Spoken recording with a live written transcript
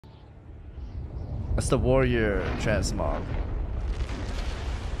That's the warrior transmog.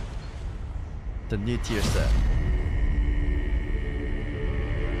 The new tier set.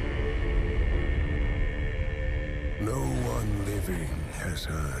 No one living has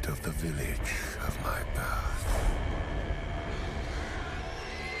heard of the village of my path.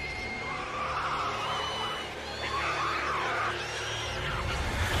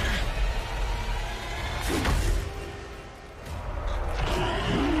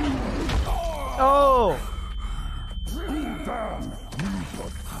 Oh! Gul'dan, you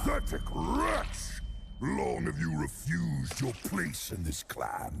pathetic wretch! Long have you refused your place in this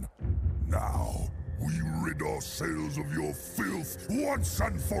clan. Now, we rid ourselves of your filth once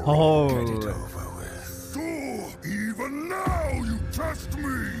and for all. Get it over with. So, even now you test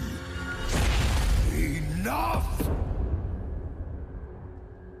me! Enough!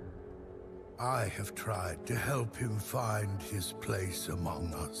 I have tried to help him find his place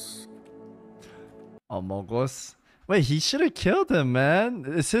among us. Almogos. Wait, he should have killed him, man.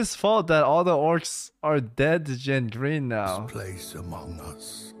 It's his fault that all the orcs are dead to Gen Green now. His place among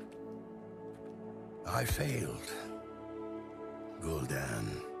us. I failed.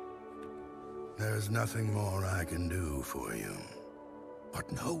 Gul'dan. There's nothing more I can do for you.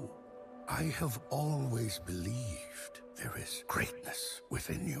 But no, I have always believed there is greatness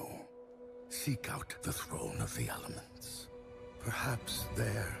within you. Seek out the throne of the elements. Perhaps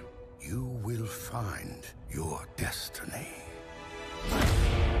there you will find your destiny.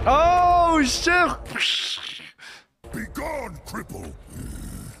 Oh shit! Begone, cripple!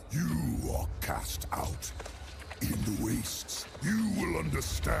 You are cast out. In the wastes, you will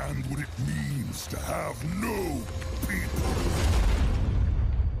understand what it means to have no people.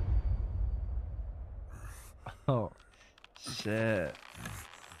 Oh shit.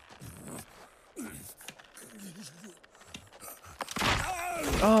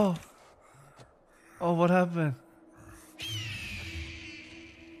 Oh. Oh, what happened?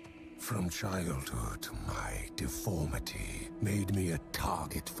 From childhood, my deformity made me a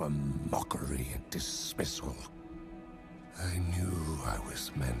target for mockery and dismissal. I knew I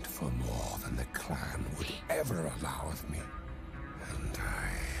was meant for more than the clan would ever allow of me, and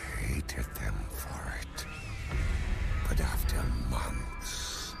I hated them for it. But after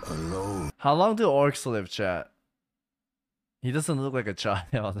months alone... How long do orcs live, chat? He doesn't look like a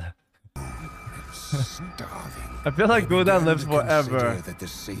child. Starving. I feel like Gul'dan lives forever. That the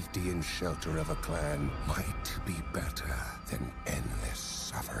safety and shelter of a clan might be better than endless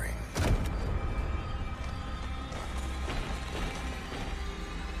suffering.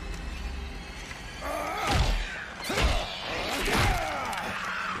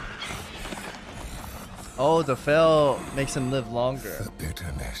 Oh, the fel makes him live longer. The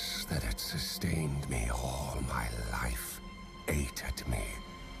bitterness that had sustained me all my life ate at me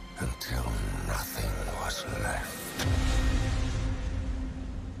until nothing was left.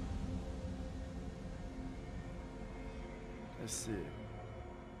 Let's see.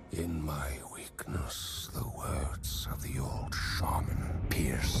 In my weakness, the words of the old shaman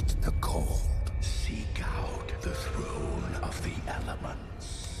pierced the cold. Seek out the throne of the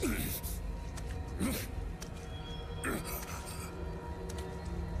elements.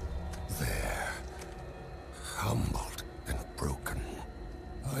 There, humbled and broken,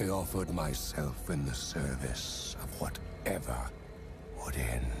 I offered myself in the service of whatever would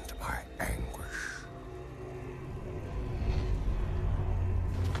end my anguish.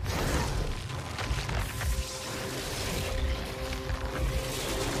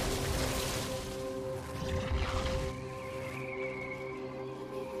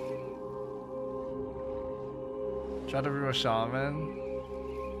 Try to be a shaman.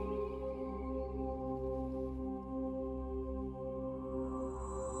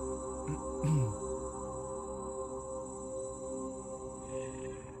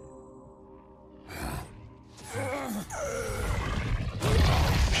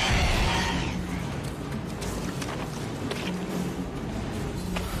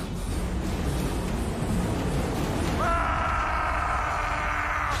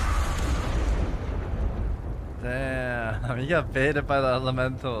 Damn, he got baited by the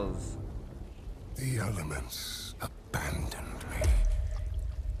elementals. The elements abandoned me.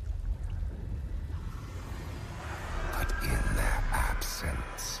 But in their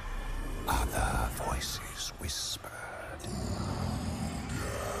absence, other voices whispered.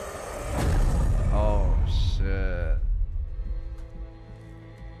 Oh shit.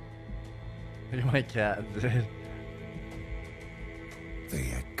 You're my cat, dude. They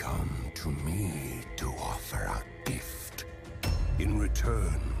had come to me to offer a gift. In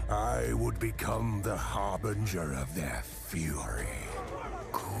return, I would become the harbinger of their fury.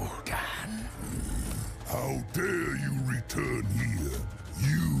 Gul'dan. dare you return here,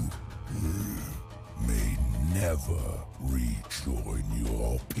 you may never rejoin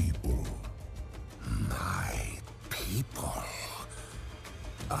your people. My people?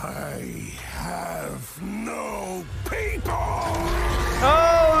 I have no people!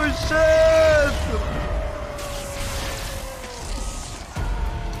 Oh shit!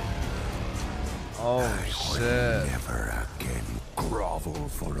 Oh shit. I will never again grovel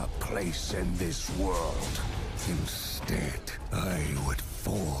for a place in this world. Instead, I would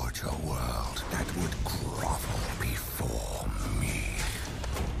forge a world that would grovel before me.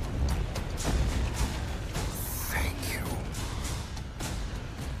 Thank you.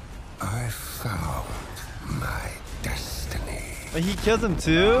 I found my destiny. But he killed him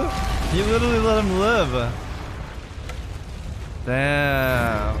too? He literally let him live.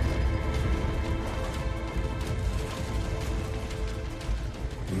 Damn.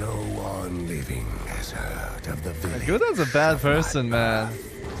 No one living has heard of the village. Gul'dan's a bad person, man.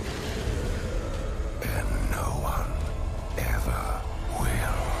 And no one ever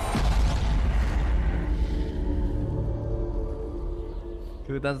will.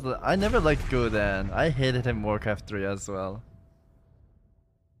 Gul'dan's the... I never liked Gul'dan. I hated him in Warcraft 3 as well.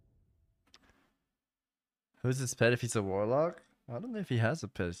 Who's his pet if he's a warlock? I don't know if he has a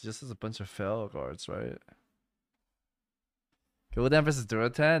pet. He just has a bunch of fel guards, right? Gul'dan versus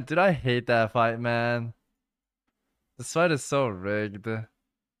Duratan? Dude, I hate that fight, man. This fight is so rigged.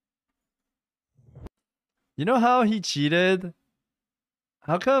 You know how he cheated?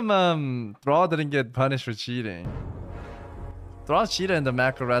 How come Thrall didn't get punished for cheating? Thrall cheated in the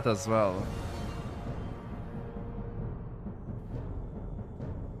Macrorat as well.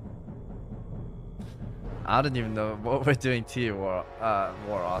 I don't even know what we're doing to you, War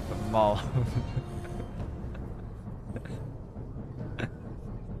Autumn Maul.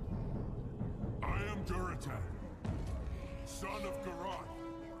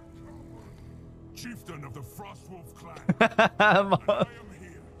 Chieftain of the Frostwolf clan. And I am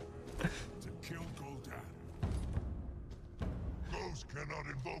here to kill Gul'dan. Ghosts cannot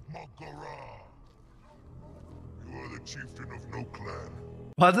invoke Mak'gora. You are the chieftain of no clan.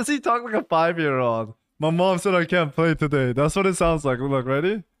 Why does he talk like a 5-year-old? My mom said I can't play today. That's what it sounds like. Look,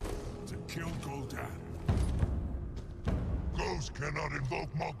 ready? To kill Gul'dan. Ghosts cannot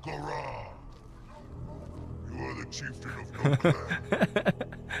invoke Mak'gora. You are the chieftain of no clan.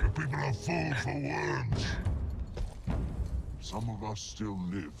 The people are full for worms. Some of us still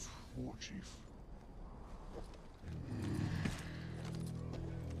live, War Chief.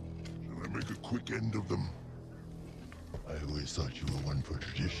 Shall I make a quick end of them? I always thought you were one for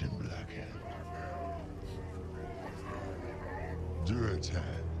tradition, Blackhand.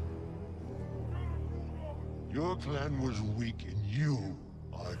 Duratan. Your clan was weak and you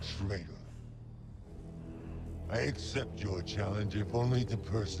are a traitor. I accept your challenge, if only to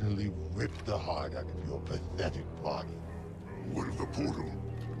personally rip the heart out of your pathetic body. What of the portal?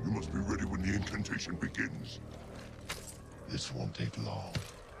 You must be ready when the incantation begins. This won't take long.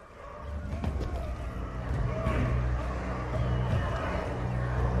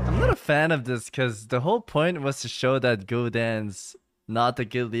 I'm not a fan of this because the whole point was to show that Gul'dan's not the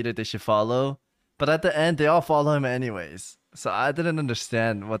guild leader they should follow. But at the end, they all follow him anyways. So I didn't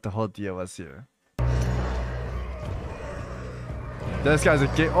understand what the whole deal was here. This guy's a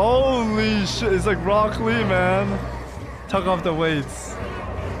gay. Holy shit, it's like Rock Lee, man. Tuck off the weights.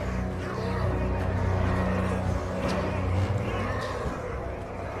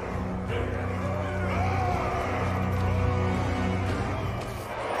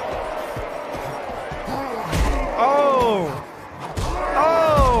 Oh!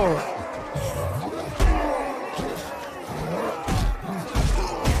 Oh!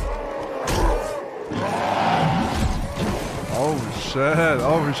 Oh shit,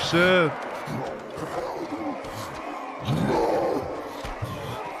 oh shit.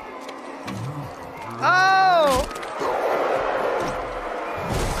 Oh!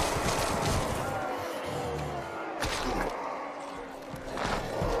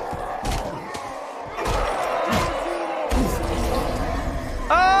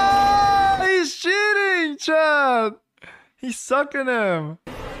 Ah! He's cheating, Chad! He's sucking him.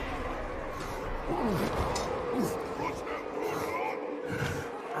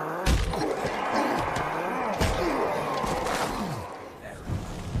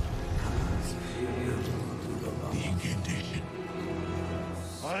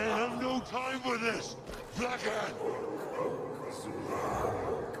 Time for this, Blackhand!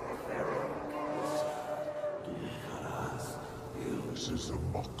 This is a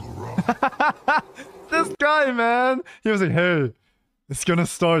Mak'gora. This guy, man, he was like, "Hey, it's gonna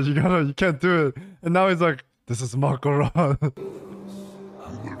start. You can't do it." And now he's like, This is Macaron.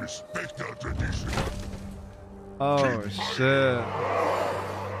 You will respect our tradition. Oh shit.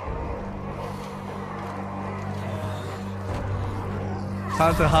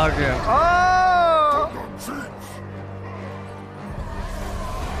 Time to hug him. Oh! Gul'dan Cheats.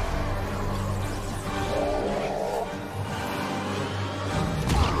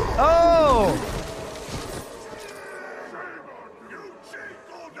 Oh!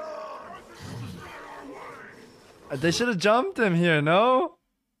 They should have jumped him here, no?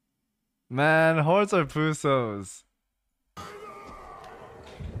 Man, hordes are pusos.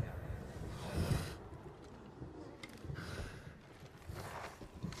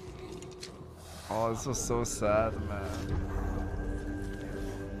 Oh, this was so sad, man.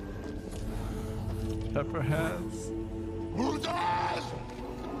 Pepper hands.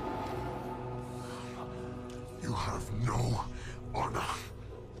 You have no honor.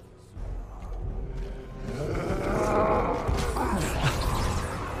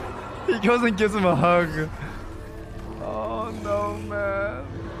 He goes and gives him a hug. Oh no, man.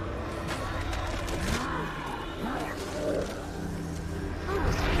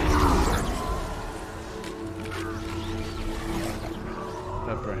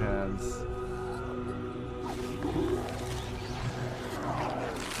 Pepper hands.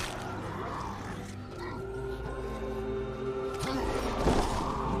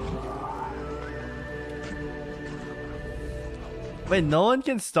 Wait, no one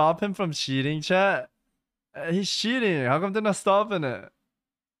can stop him from cheating, chat? He's cheating. How come they're not stopping it?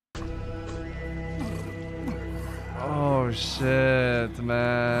 Oh shit,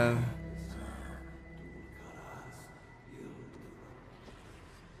 man.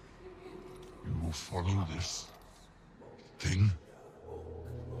 You will follow this thing?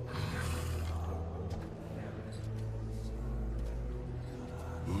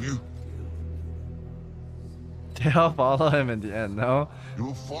 Will you? They all follow him in the end, no? You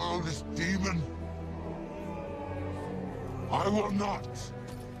will follow this demon? I will not.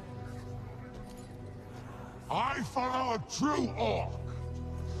 I follow a true orc.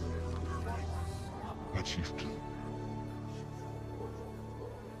 A chieftain.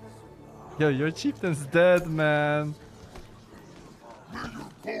 Yo, your chieftain's dead, man. May your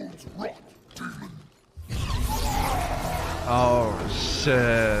bones rot, demon. Oh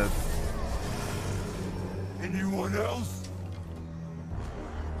shit. Anyone else?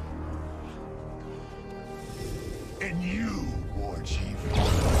 And you, War Chief.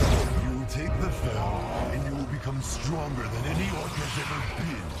 You will take the Fel, and you will become stronger than any orc has ever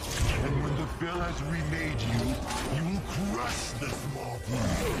been. And when the Fel has remade you, you will crush the small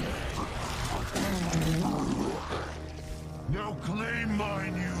demon. Now claim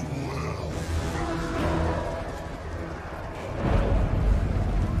mine you will.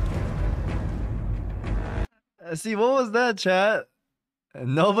 See, what was that, chat?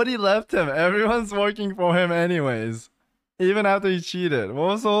 Nobody left him. Everyone's working for him anyways. Even after he cheated. What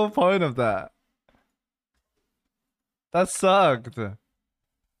was the whole point of that? That sucked. Do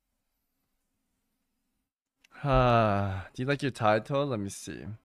you like your title? Let me see.